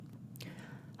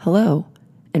Hello,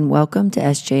 and welcome to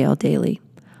SJL Daily.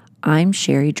 I'm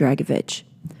Shari Dragovich.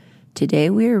 Today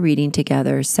we are reading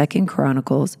together 2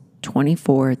 Chronicles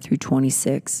 24 through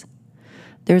 26.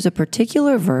 There's a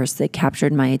particular verse that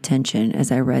captured my attention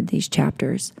as I read these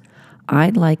chapters.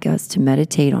 I'd like us to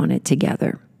meditate on it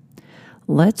together.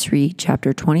 Let's read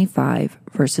chapter 25,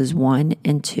 verses 1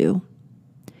 and 2.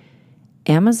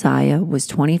 Amaziah was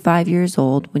 25 years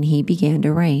old when he began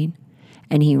to reign,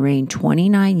 and he reigned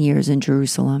 29 years in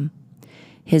Jerusalem.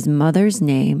 His mother's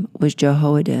name was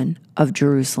Jehoaddan of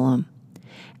Jerusalem,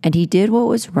 and he did what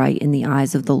was right in the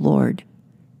eyes of the Lord,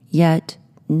 yet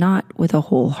not with a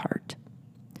whole heart.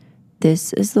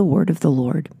 This is the word of the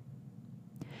Lord.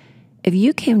 If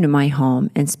you came to my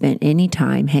home and spent any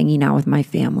time hanging out with my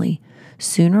family,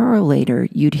 sooner or later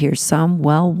you'd hear some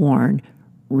well-worn,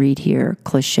 read here,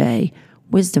 cliche,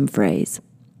 wisdom phrase.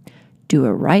 Do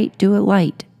it right, do it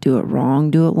light. Do it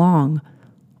wrong, do it long.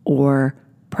 Or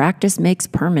practice makes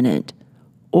permanent.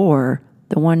 Or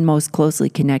the one most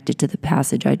closely connected to the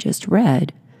passage I just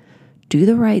read, do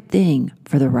the right thing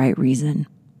for the right reason.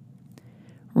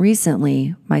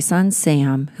 Recently, my son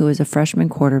Sam, who is a freshman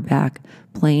quarterback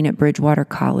playing at Bridgewater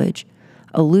College,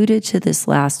 alluded to this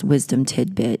last wisdom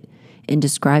tidbit in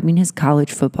describing his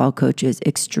college football coach's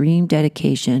extreme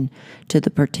dedication to the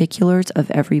particulars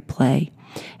of every play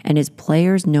and his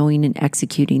players knowing and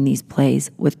executing these plays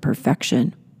with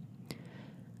perfection.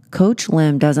 Coach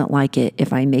Lim doesn't like it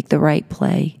if I make the right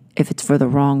play, if it's for the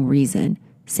wrong reason,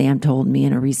 Sam told me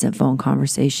in a recent phone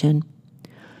conversation.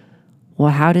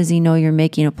 Well, how does he know you're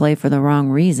making a play for the wrong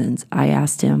reasons? I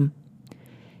asked him.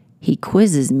 He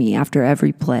quizzes me after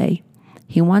every play.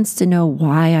 He wants to know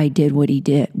why I did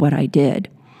what I did.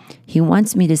 He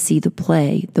wants me to see the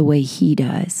play the way he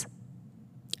does.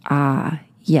 Ah,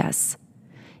 yes.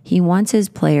 He wants his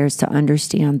players to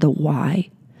understand the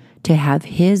why, to have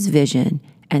his vision,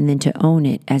 and then to own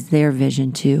it as their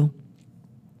vision too.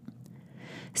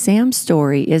 Sam's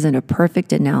story isn't a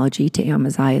perfect analogy to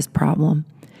Amaziah's problem.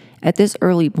 At this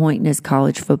early point in his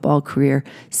college football career,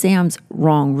 Sam's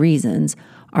wrong reasons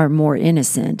are more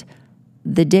innocent.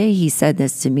 The day he said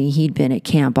this to me, he'd been at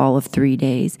camp all of 3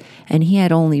 days, and he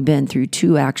had only been through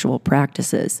 2 actual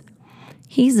practices.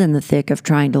 He's in the thick of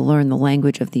trying to learn the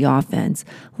language of the offense,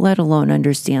 let alone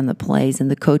understand the plays and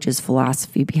the coach's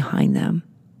philosophy behind them.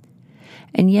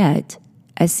 And yet,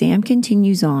 as Sam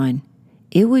continues on,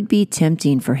 it would be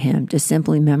tempting for him to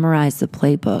simply memorize the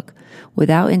playbook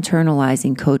without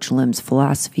internalizing Coach Lim's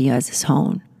philosophy as his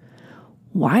own.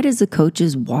 Why does the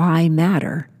coach's why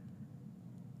matter?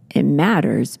 It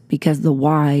matters because the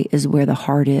why is where the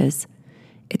heart is.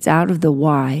 It's out of the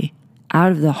why,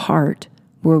 out of the heart,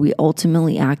 where we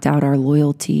ultimately act out our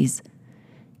loyalties.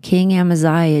 King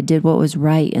Amaziah did what was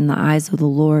right in the eyes of the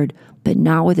Lord, but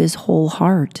not with his whole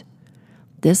heart.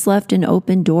 This left an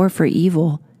open door for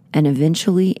evil, and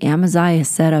eventually Amaziah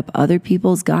set up other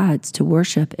people's gods to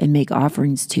worship and make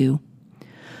offerings to.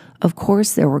 Of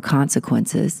course there were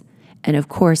consequences, and of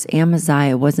course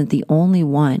Amaziah wasn't the only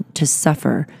one to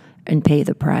suffer and pay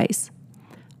the price.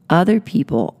 Other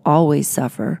people always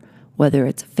suffer, whether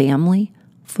it's a family,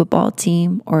 football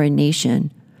team, or a nation,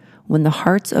 when the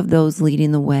hearts of those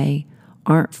leading the way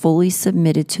aren't fully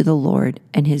submitted to the Lord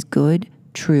and his good,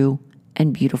 true,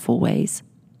 and beautiful ways.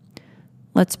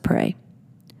 Let's pray.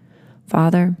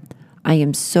 Father, I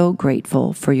am so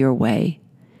grateful for your way.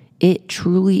 It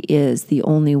truly is the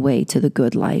only way to the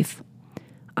good life.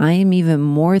 I am even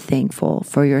more thankful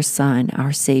for your Son,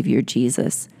 our Savior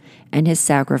Jesus, and his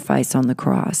sacrifice on the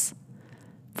cross.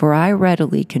 For I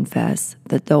readily confess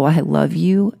that though I love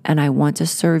you and I want to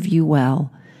serve you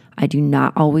well, I do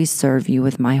not always serve you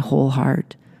with my whole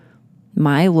heart.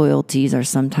 My loyalties are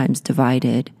sometimes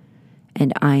divided,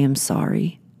 and I am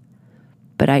sorry.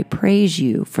 But I praise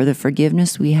you for the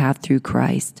forgiveness we have through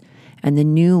Christ and the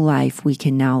new life we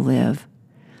can now live.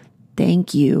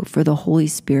 Thank you for the Holy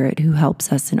Spirit who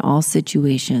helps us in all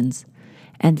situations.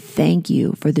 And thank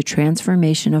you for the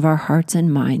transformation of our hearts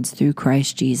and minds through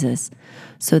Christ Jesus,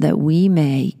 so that we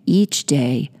may each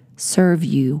day serve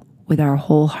you with our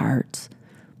whole hearts.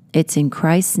 It's in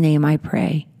Christ's name I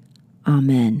pray.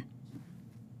 Amen.